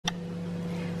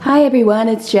Hi everyone,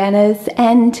 it's Janice,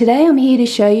 and today I'm here to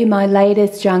show you my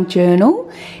latest junk journal.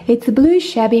 It's a blue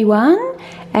shabby one,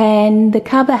 and the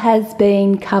cover has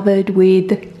been covered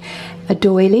with a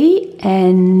doily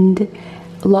and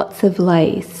lots of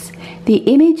lace. The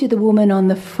image of the woman on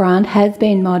the front has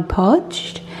been Mod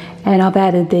Podged, and I've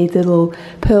added these little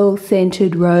pearl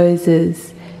scented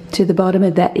roses to the bottom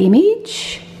of that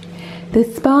image. The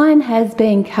spine has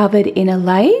been covered in a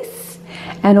lace,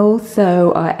 and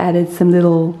also I added some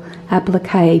little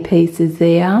applique pieces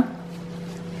there.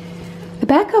 The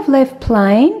back I've left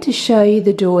plain to show you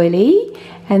the doily,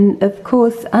 and of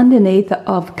course underneath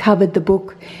I've covered the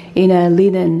book in a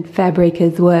linen fabric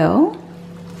as well.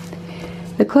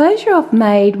 The closure I've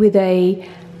made with a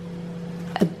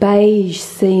beige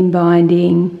seam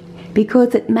binding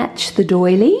because it matched the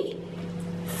doily.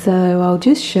 So I'll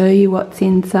just show you what's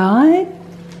inside.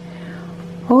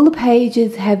 All the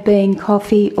pages have been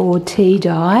coffee or tea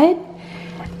dyed,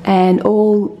 and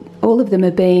all of them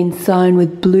have been sewn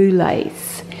with blue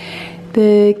lace.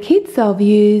 The kits I've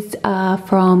used are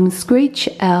from Screech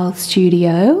Our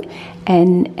Studio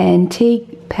and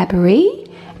Antique Papery,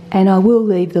 and I will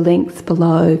leave the links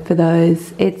below for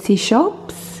those Etsy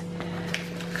shops.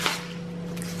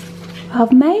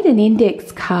 I've made an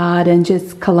index card and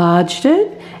just collaged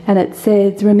it, and it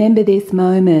says, "Remember this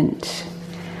moment."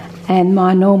 And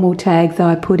my normal tags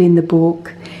I put in the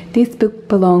book. This book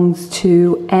belongs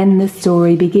to "And the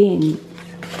Story Begins."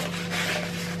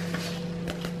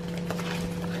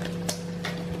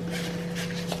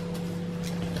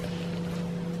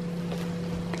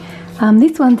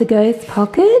 This one's a ghost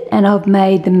pocket, and I've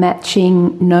made the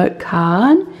matching note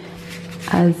card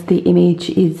as the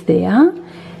image is there.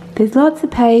 There's lots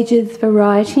of pages for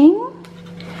writing,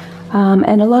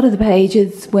 and a lot of the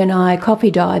pages, when I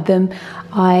coffee dyed them,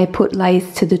 I put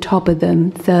lace to the top of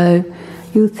them, so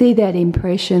you'll see that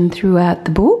impression throughout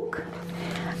the book.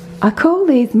 I call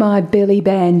these my belly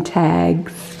band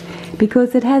tags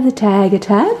because it has a tag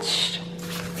attached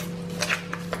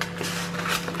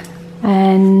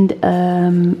and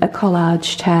a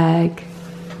collage tag.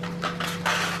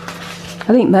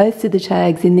 I think most of the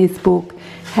tags in this book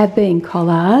have been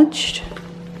collaged.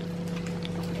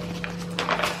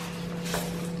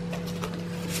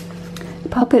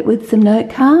 Pocket with some note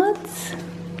cards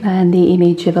and the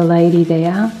image of a lady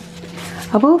there.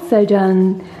 I've also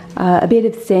done a bit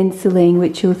of stenciling,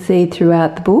 which you'll see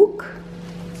throughout the book.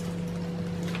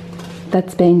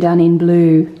 That's been done in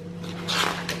blue.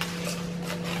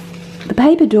 The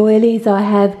paper doilies, I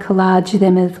have collaged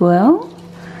them as well,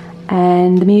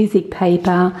 and the music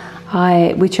paper,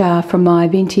 which are from my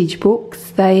vintage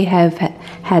books, they have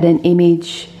had an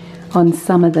image on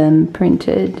some of them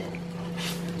printed.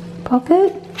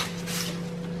 Pocket,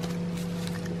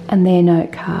 and their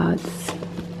note cards.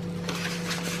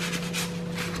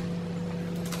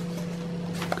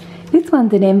 This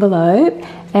one's an envelope,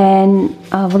 and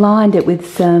I've lined it with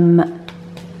some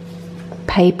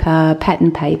paper,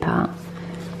 pattern paper,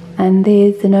 and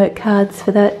there's the note cards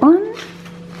for that one.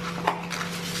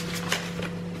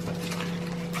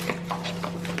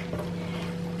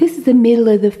 This is the middle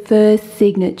of the first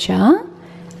signature,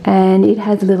 and it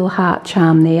has a little heart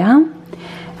charm there.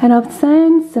 And I've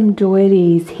sewn some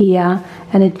doilies here,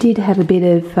 and it did have a bit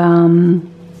of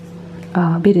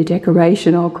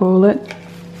decoration, I'll call it.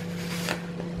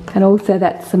 And also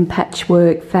that's some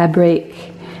patchwork fabric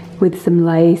with some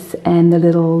lace and the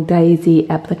little daisy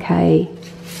applique.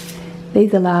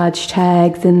 These are large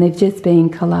tags, and they've just been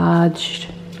collaged.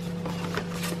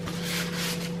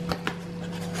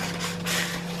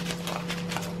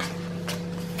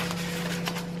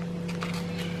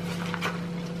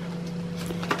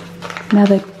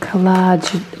 Another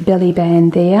collage belly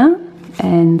band there,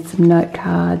 and some note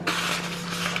cards.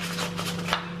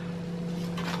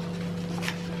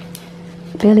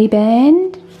 Belly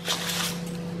band,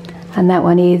 and that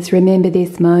one is "Remember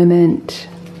This Moment."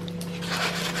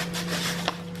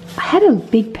 I had a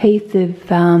big piece of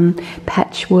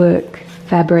patchwork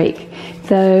fabric,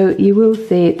 so you will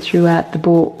see it throughout the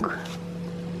book.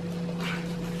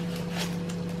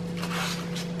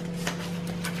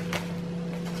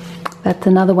 That's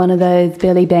another one of those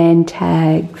belly band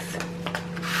tags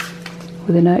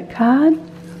with a note card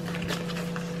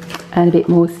and a bit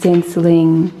more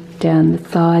stenciling down the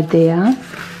side there.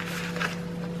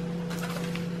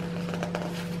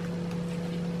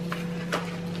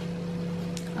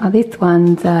 This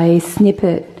one's a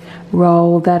snippet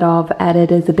roll that I've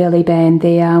added as a belly band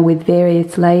there with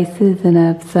various laces, and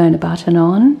I've sewn a button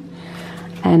on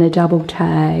and a double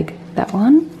tag, that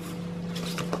one.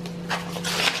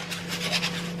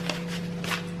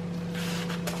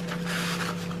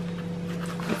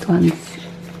 This one's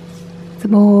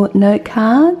Some more note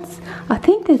cards. I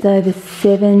think there's over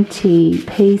 70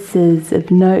 pieces of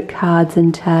note cards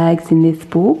and tags in this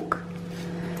book.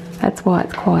 That's why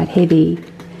it's quite heavy.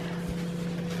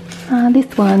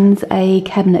 This one's a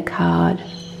cabinet card.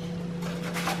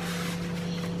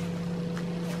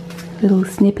 Little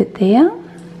snippet there.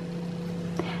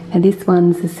 And this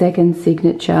one's the second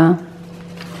signature.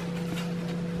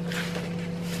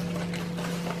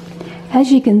 As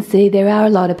you can see, there are a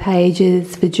lot of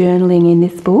pages for journaling in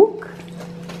this book.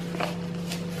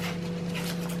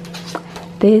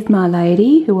 There's my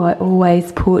lady, who I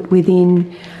always put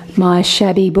within my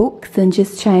Shabby books and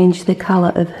just change the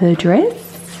colour of her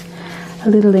dress. A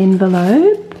little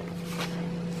envelope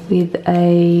with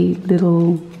a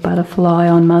little butterfly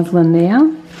on muslin there.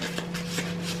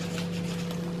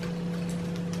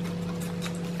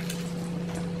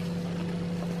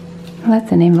 Well,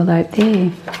 that's an envelope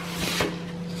there.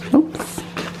 Oops.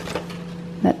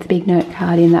 That's a big note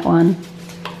card in that one.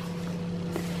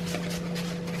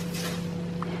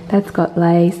 That's got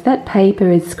lace. That paper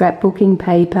is scrapbooking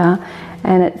paper,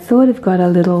 and it's sort of got a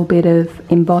little bit of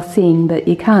embossing, but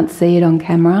you can't see it on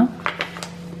camera.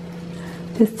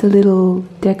 Just a little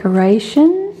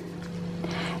decoration.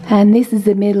 And this is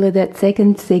the middle of that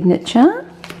second signature.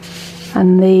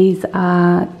 And these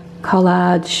are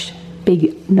collage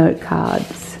big note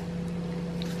cards.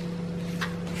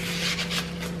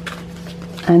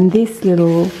 And this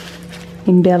little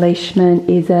embellishment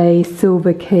is a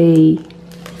silver key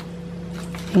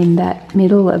in that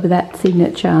middle of that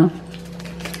signature.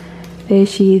 There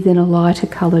she is in a lighter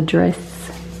coloured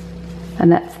dress,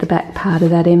 and that's the back part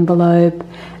of that envelope,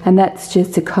 and that's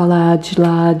just a collage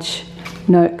large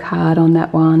note card on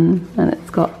that one, and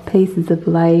it's got pieces of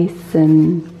lace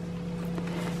and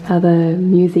other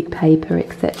music paper,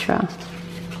 etc.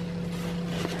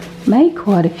 Made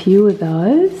quite a few of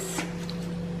those.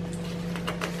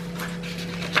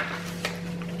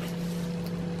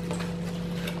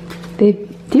 They're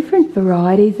different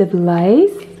varieties of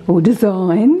lace or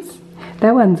designs.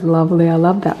 That one's lovely, I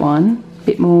love that one.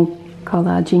 Bit more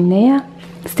collaging there.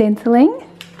 Stenciling.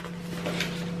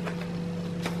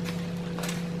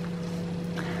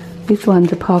 This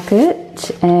one's a pocket,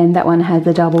 and that one has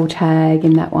a double tag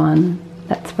in that one.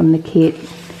 That's from the kit.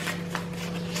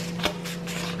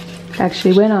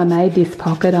 Actually, when I made this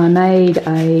pocket, I made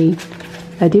a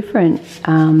different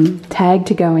tag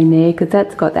to go in there, because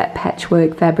that's got that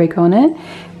patchwork fabric on it,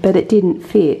 but it didn't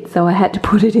fit, so I had to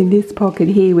put it in this pocket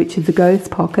here, which is a ghost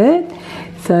pocket,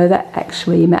 so that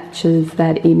actually matches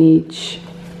that image.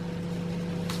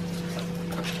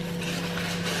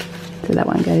 So that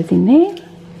one goes in there.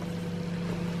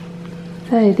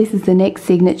 So this is the next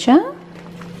signature.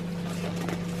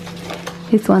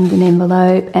 This one's an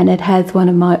envelope, and it has one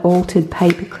of my altered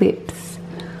paper clips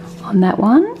on that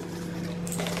one.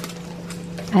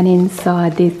 And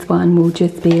inside this one will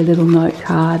just be a little note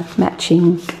card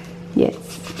matching. Yes.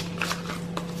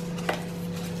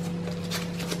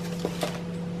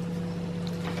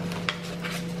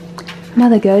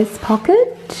 Another ghost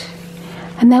pocket,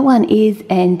 and that one is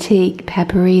antique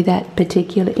papery, that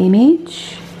particular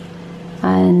image,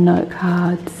 and note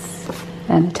cards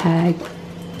and a tag.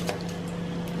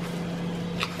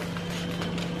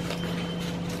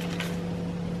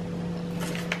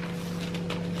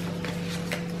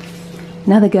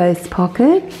 Another ghost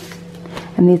pocket,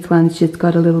 and this one's just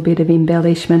got a little bit of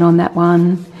embellishment on that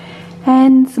one,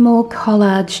 and some more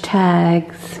collage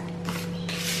tags.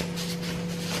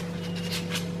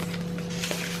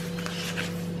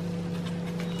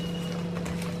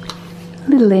 A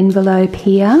little envelope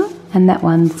here, and that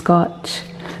one's got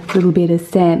a little bit of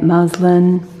stamped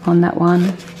muslin on that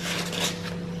one.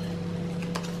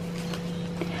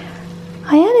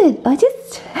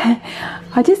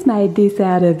 I just made this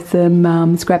out of some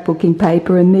scrapbooking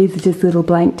paper, and these are just little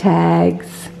blank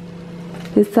tags.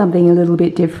 There's something a little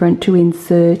bit different to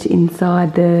insert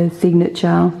inside the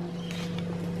signature.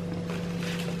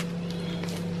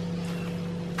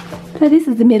 So this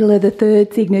is the middle of the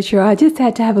third signature. I just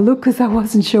had to have a look because I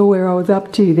wasn't sure where I was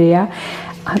up to there.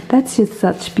 That's just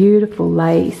such beautiful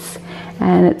lace,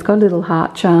 and it's got a little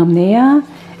heart charm there,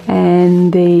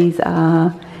 and these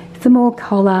are some more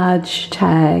collage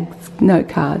tags, note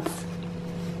cards.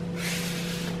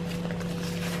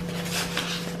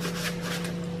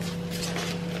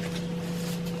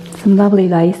 Some lovely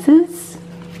laces.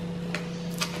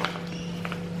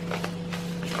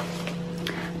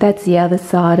 That's the other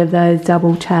side of those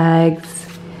double tags,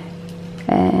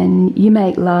 and you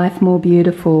make life more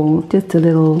beautiful. Just a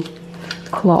little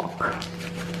clock.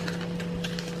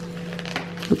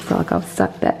 Looks like I've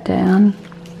stuck that down.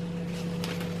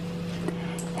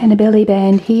 And a belly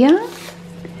band here.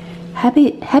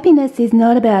 Happiness is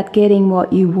not about getting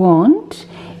what you want,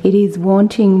 it is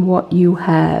wanting what you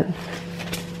have.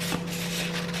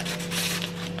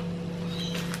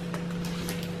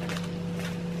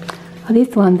 Oh,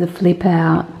 this one's a flip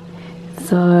out.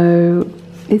 So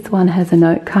this one has a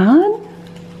note card.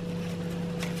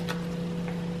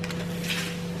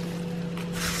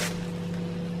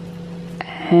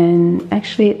 And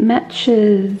actually it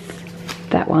matches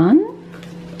that one.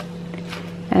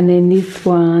 And then this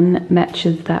one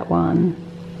matches that one.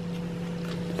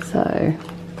 So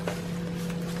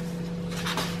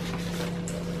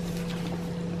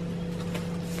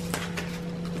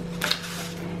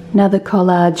another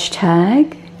collage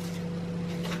tag,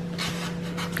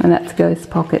 and that's Ghost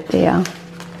Pocket there.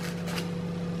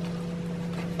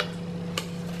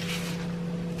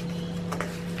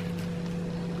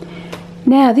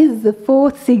 Now this is the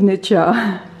fourth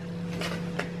signature.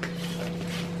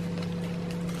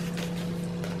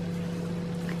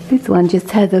 This one just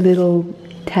has a little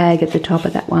tag at the top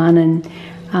of that one,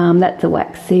 and that's a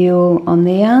wax seal on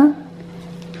there,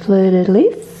 fleur de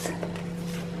lis,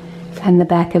 and the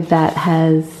back of that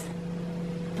has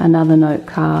another note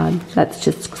card. That's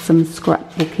just some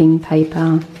scrapbooking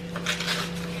paper.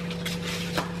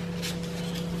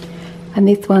 And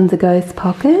this one's a Ghost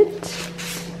Pocket,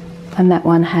 and that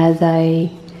one has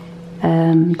a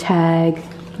tag,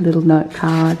 little note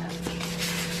card.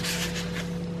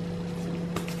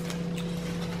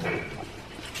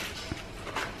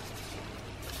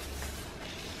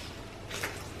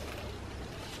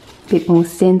 Bit more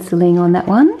stenciling on that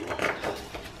one.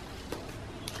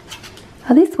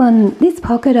 This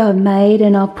pocket I've made,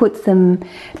 and I've put some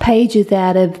pages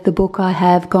out of the book I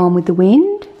have, Gone with the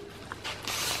Wind.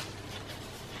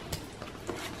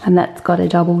 And that's got a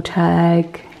double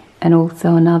tag and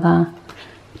also another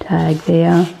tag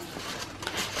there.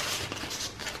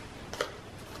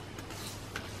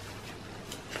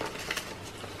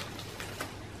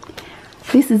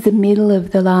 This is the middle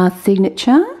of the last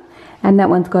signature, and that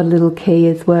one's got a little key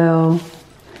as well.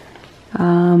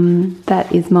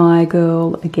 That is my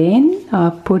girl again.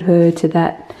 I've put her to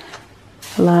that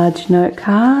large note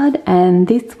card, and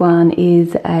this one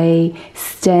is a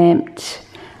stamped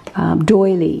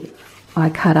doily I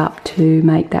cut up to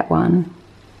make that one,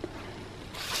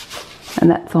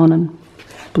 and that's on a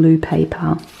blue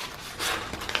paper.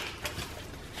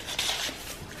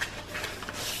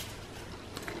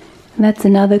 And that's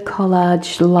another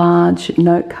collage large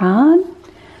note card,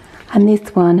 and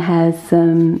this one has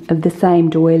some of the same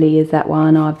doily as that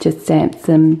one. I've just stamped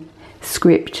some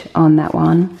script on that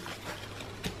one.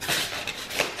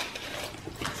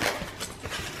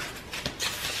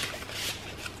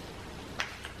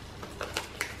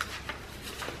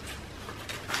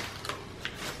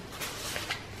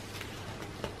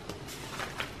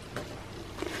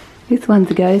 This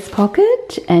one's a Ghost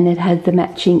Pocket, and it has the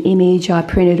matching image I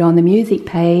printed on the music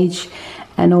page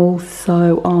and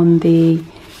also on the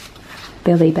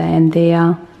belly band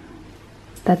there.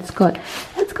 That's got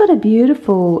a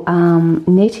beautiful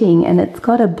netting, and it's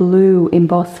got a blue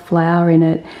embossed flower in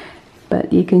it,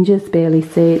 but you can just barely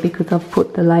see it because I've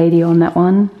put the lady on that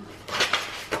one.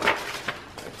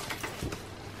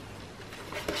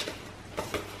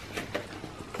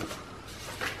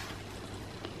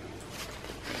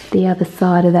 The other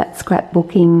side of that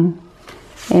scrapbooking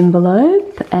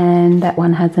envelope, and that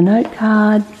one has a note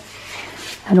card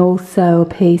and also a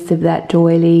piece of that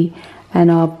doily,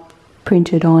 and I've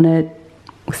printed on it,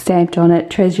 stamped on it,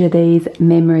 treasure these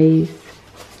memories.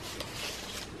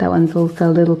 That one's also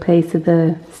a little piece of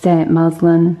the stamped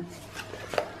muslin.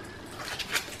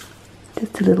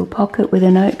 Just a little pocket with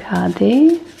a note card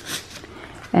there,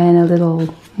 and a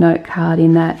little note card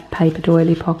in that paper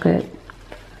doily pocket.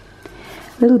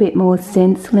 A little bit more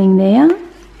stenciling there.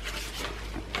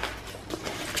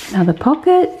 Another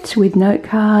pocket with note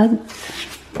cards.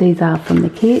 These are from the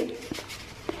kit.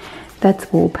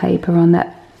 That's wallpaper on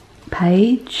that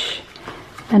page.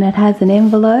 And it has an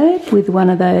envelope with one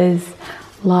of those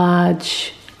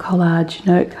large collage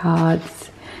note cards.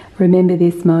 Remember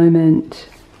this moment.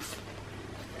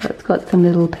 So it's got some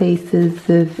little pieces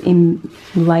of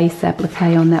lace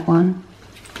applique on that one.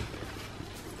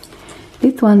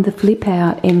 This one's a flip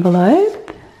out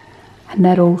envelope, and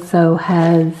that also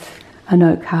has a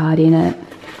note card in it.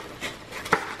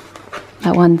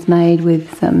 That one's made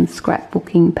with some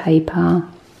scrapbooking paper.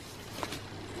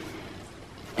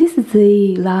 This is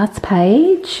the last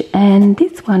page, and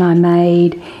this one I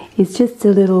made is just a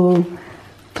little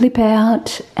flip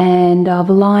out, and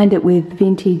I've lined it with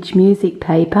vintage music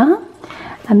paper,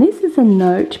 and this is a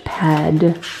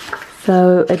notepad,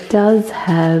 so it does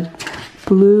have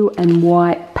blue and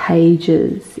white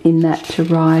pages in that to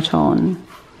write on.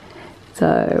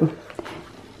 So,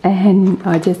 and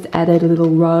I just added a little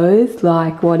rose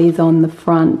like what is on the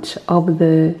front of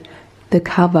the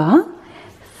cover.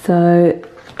 So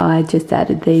I just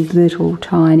added these little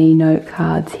tiny note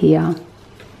cards here.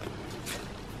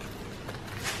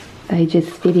 They just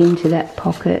fit into that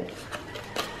pocket.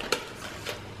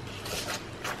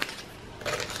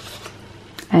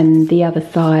 And the other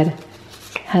side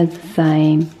has the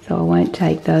same, so I won't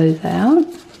take those out.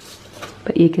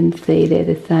 But you can see they're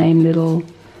the same little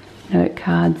note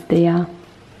cards there.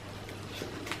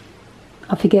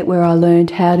 I forget where I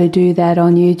learned how to do that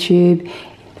on YouTube.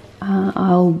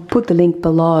 I'll put the link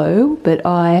below, but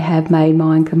I have made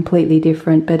mine completely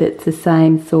different, but it's the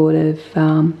same sort of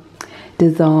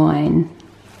design.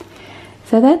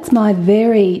 So that's my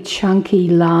very chunky,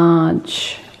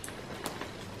 large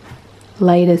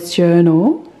latest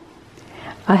journal.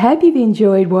 I hope you've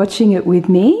enjoyed watching it with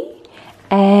me,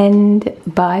 and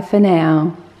bye for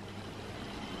now.